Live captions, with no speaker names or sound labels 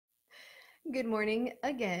Good morning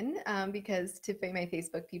again, because to my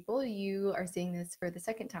Facebook people, you are seeing this for the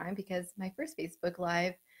second time because my first Facebook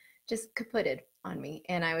Live just kaputted on me.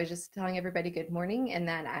 And I was just telling everybody good morning and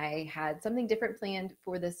that I had something different planned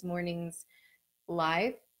for this morning's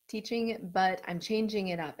live teaching, but I'm changing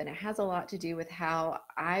it up. And it has a lot to do with how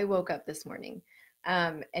I woke up this morning.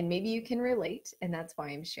 And maybe you can relate, and that's why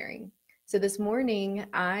I'm sharing. So this morning,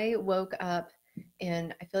 I woke up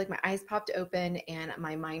and I feel like my eyes popped open and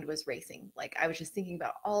my mind was racing. Like I was just thinking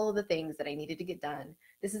about all of the things that I needed to get done.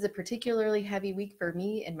 This is a particularly heavy week for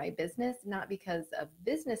me in my business, not because of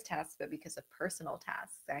business tasks, but because of personal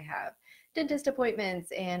tasks. I have dentist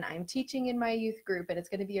appointments and I'm teaching in my youth group, and it's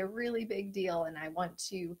going to be a really big deal. And I want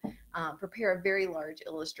to prepare a very large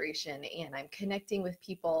illustration, and I'm connecting with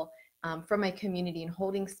people from my community and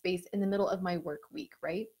holding space in the middle of my work week,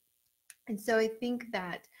 right? And so I think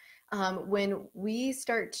that when we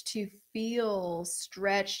start to feel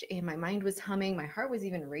stretched and my mind was humming, my heart was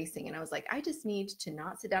even racing, and I was like, I just need to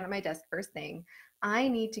not sit down at my desk first thing. I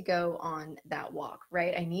need to go on that walk,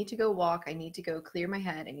 right? I need to go walk. I need to go clear my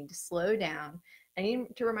head. I need to slow down. I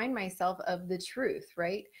need to remind myself of the truth,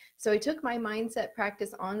 right? So I took my mindset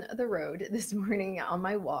practice on the road this morning on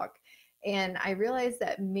my walk. And I realized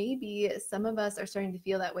that maybe some of us are starting to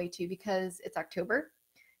feel that way too because it's October.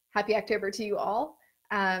 Happy October to you all.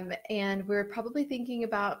 And we're probably thinking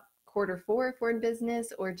about quarter 4 if we're in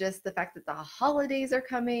business, or just the fact that the holidays are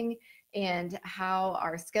coming and how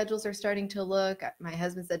our schedules are starting to look. My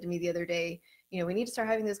husband said to me the other day, we need to start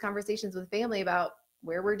having those conversations with family about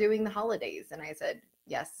where we're doing the holidays. And I said,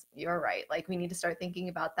 yes, you're right. Like we need to start thinking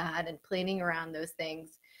about that and planning around those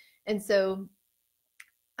things. And so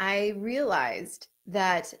I realized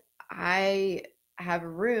that I have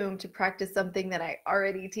room to practice something that I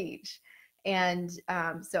already teach. And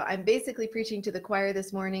so I'm basically preaching to the choir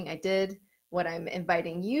this morning. I did what I'm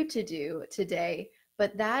inviting you to do today,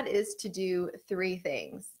 but that is to do three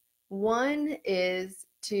things. One is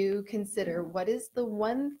to consider what is the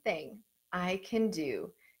one thing I can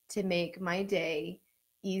do to make my day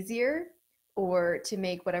easier or to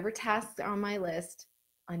make whatever tasks are on my list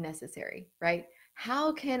unnecessary, right?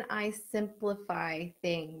 How can I simplify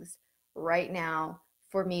things right now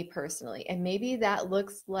for me personally? And maybe that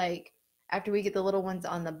looks like after we get the little ones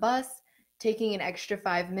on the bus, taking an extra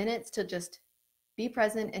 5 minutes to just be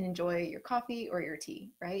present and enjoy your coffee or your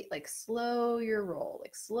tea, right? Like slow your roll,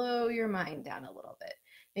 like slow your mind down a little bit.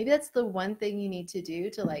 Maybe that's the one thing you need to do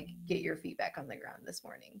to like get your feet back on the ground this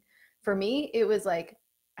morning. For me, it was like,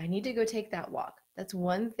 I need to go take that walk. That's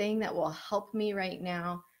one thing that will help me right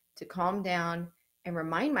now to calm down and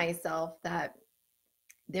remind myself that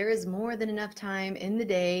there is more than enough time in the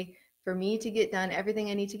day for me to get done everything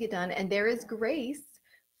I need to get done. And there is grace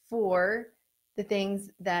for the things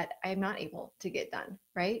that I'm not able to get done,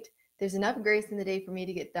 right? There's enough grace in the day for me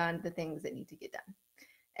to get done the things that need to get done.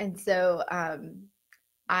 And so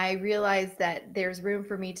I realized that there's room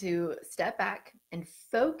for me to step back and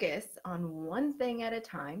focus on one thing at a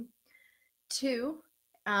time. Two,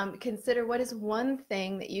 consider what is one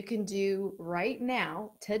thing that you can do right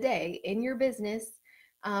now, today, in your business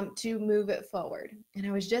to move it forward. And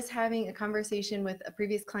I was just having a conversation with a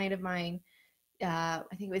previous client of mine, I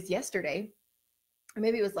think it was yesterday, or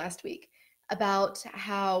maybe it was last week, about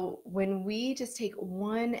how when we just take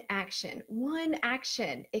one action,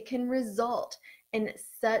 it can result in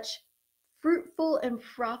such fruitful and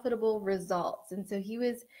profitable results. And so he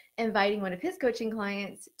was inviting one of his coaching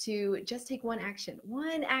clients to just take one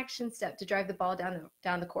action step to drive the ball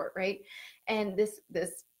down the court, right? And this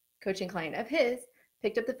coaching client of his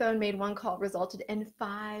picked up the phone, made one call, resulted in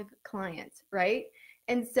 5 clients, right?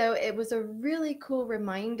 And so it was a really cool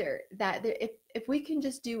reminder that if we can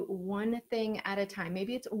just do one thing at a time,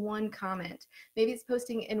 maybe it's one comment, maybe it's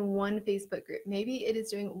posting in one Facebook group, maybe it is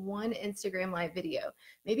doing one Instagram live video,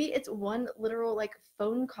 maybe it's one literal like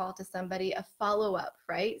phone call to somebody, a follow up,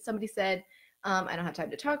 right? Somebody said, I don't have time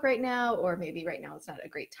to talk right now, or maybe right now it's not a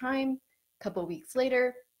great time. A couple weeks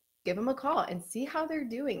later, give them a call and see how they're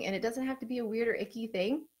doing. And it doesn't have to be a weird or icky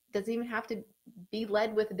thing. It doesn't even have to be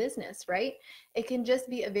led with business, right? It can just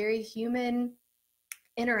be a very human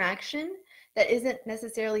interaction that isn't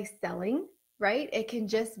necessarily selling, right? It can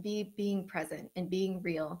just be being present and being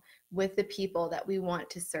real with the people that we want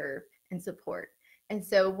to serve and support. And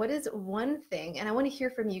so, what is one thing? And I want to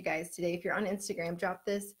hear from you guys today. If you're on Instagram, drop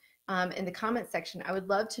this in the comment section. I would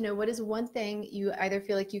love to know what is one thing you either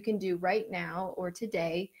feel like you can do right now or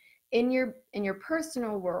today in your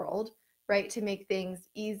personal world, right, to make things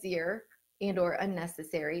easier and or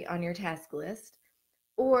unnecessary on your task list,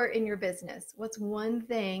 or in your business. What's one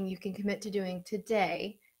thing you can commit to doing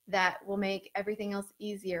today that will make everything else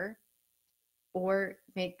easier or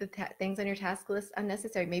make the things on your task list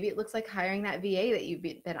unnecessary. Maybe it looks like hiring that VA that you've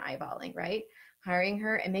been eyeballing, right? Hiring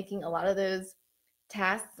her and making a lot of those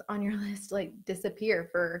tasks on your list like disappear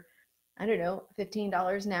for, I don't know,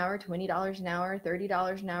 $15 an hour, $20 an hour,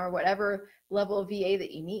 $30 an hour, whatever level of VA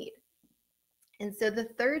that you need. And so the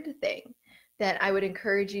third thing that I would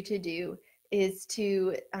encourage you to do is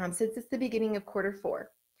to, since it's the beginning of quarter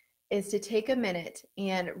four, is to take a minute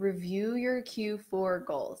and review your Q4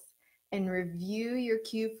 goals and review your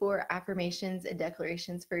Q4 affirmations and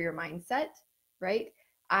declarations for your mindset, right?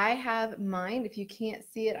 I have mine. If you can't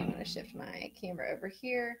see it, I'm going to shift my camera over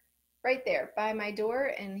here, right there by my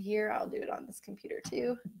door. And here, I'll do it on this computer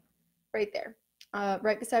too, right there.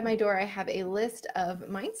 Right beside my door, I have a list of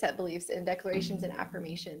mindset beliefs and declarations and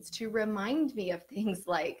affirmations to remind me of things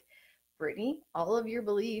like, Brittany, all of your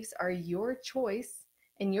beliefs are your choice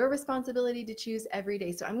and your responsibility to choose every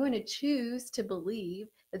day. So I'm going to choose to believe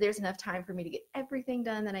that there's enough time for me to get everything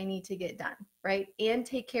done that I need to get done, right? And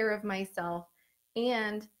take care of myself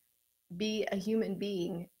and be a human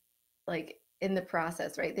being, like in the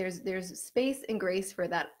process, right? There's space and grace for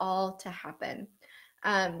that all to happen.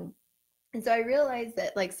 And so I realized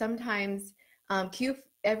that like sometimes the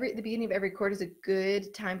beginning of every quarter is a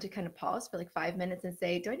good time to kind of pause for like 5 minutes and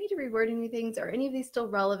say, do I need to reword any things? Are any of these still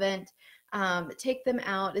relevant? Take them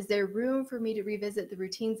out. Is there room for me to revisit the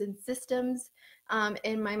routines and systems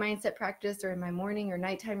in my mindset practice or in my morning or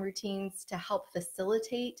nighttime routines to help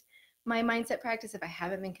facilitate my mindset practice if I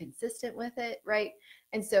haven't been consistent with it, right?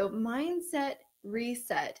 And so mindset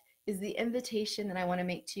reset is the invitation that I want to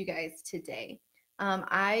make to you guys today.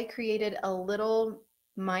 I created a little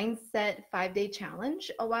mindset 5-day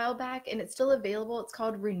challenge a while back, and it's still available. It's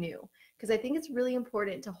called Renew, because I think it's really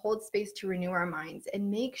important to hold space to renew our minds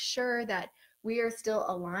and make sure that we are still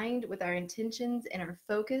aligned with our intentions and our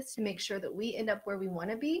focus to make sure that we end up where we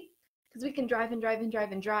want to be, because we can drive and drive and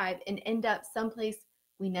drive and drive and end up someplace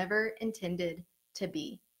we never intended to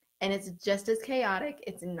be. And it's just as chaotic.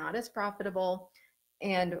 It's not as profitable.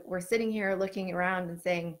 And we're sitting here looking around and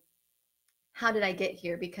saying, how did I get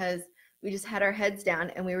here? Because we just had our heads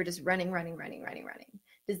down and we were just running.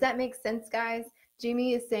 Does that make sense, guys?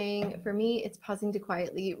 Jamie is saying, for me, it's pausing to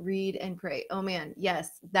quietly read and pray. Oh man,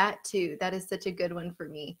 yes, that too. That is such a good one for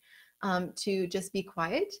me, to just be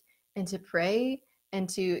quiet and to pray and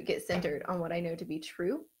to get centered on what I know to be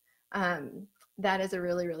true. That is a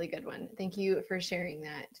really, really good one. Thank you for sharing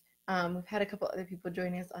that. We've had a couple other people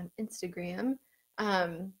join us on Instagram.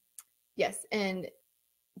 Yes, and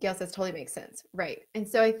Gail says totally makes sense. Right. And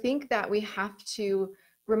so I think that we have to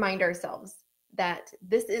remind ourselves that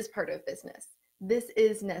this is part of business. This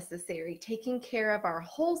is necessary. Taking care of our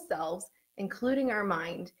whole selves, including our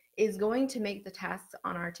mind, is going to make the tasks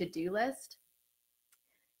on our to-do list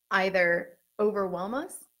either overwhelm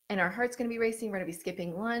us and our heart's going to be racing. We're going to be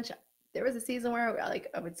skipping lunch. There was a season where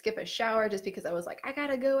I would skip a shower just because I was like, I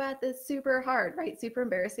gotta go at this super hard, right? Super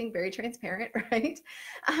embarrassing, very transparent, right?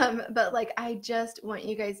 But like, I just want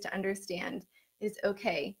you guys to understand it's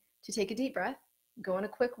okay to take a deep breath, go on a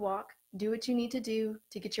quick walk, do what you need to do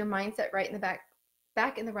to get your mindset right in the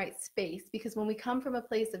back in the right space. Because when we come from a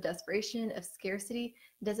place of desperation, of scarcity,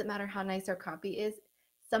 it doesn't matter how nice our copy is,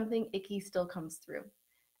 something icky still comes through.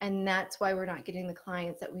 And that's why we're not getting the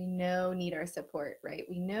clients that we know need our support, right?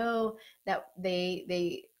 We know that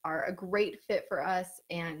they are a great fit for us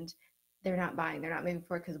and they're not buying, they're not moving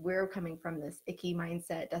forward because we're coming from this icky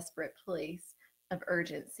mindset, desperate place of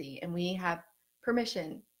urgency. And we have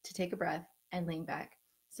permission to take a breath and lean back.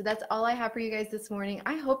 So that's all I have for you guys this morning.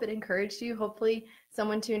 I hope it encouraged you. Hopefully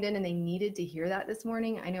someone tuned in and they needed to hear that this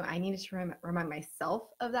morning. I know I needed to remind myself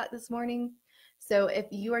of that this morning. So if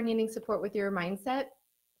you are needing support with your mindset,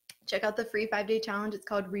 check out the free 5-day challenge. It's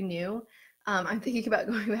called Renew. I'm thinking about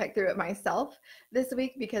going back through it myself this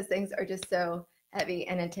week because things are just so heavy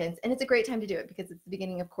and intense. And it's a great time to do it because it's the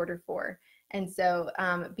beginning of quarter four. And so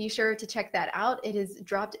be sure to check that out. It is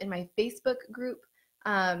dropped in my Facebook group.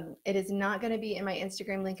 It is not going to be in my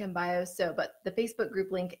Instagram link in bio, but the Facebook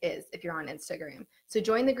group link is if you're on Instagram. So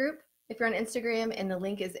join the group if you're on Instagram and the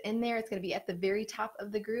link is in there. It's going to be at the very top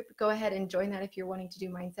of the group. Go ahead and join that if you're wanting to do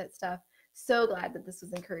mindset stuff. So glad that this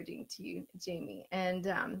was encouraging to you, Jamie. And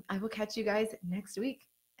I will catch you guys next week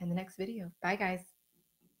in the next video. Bye, guys.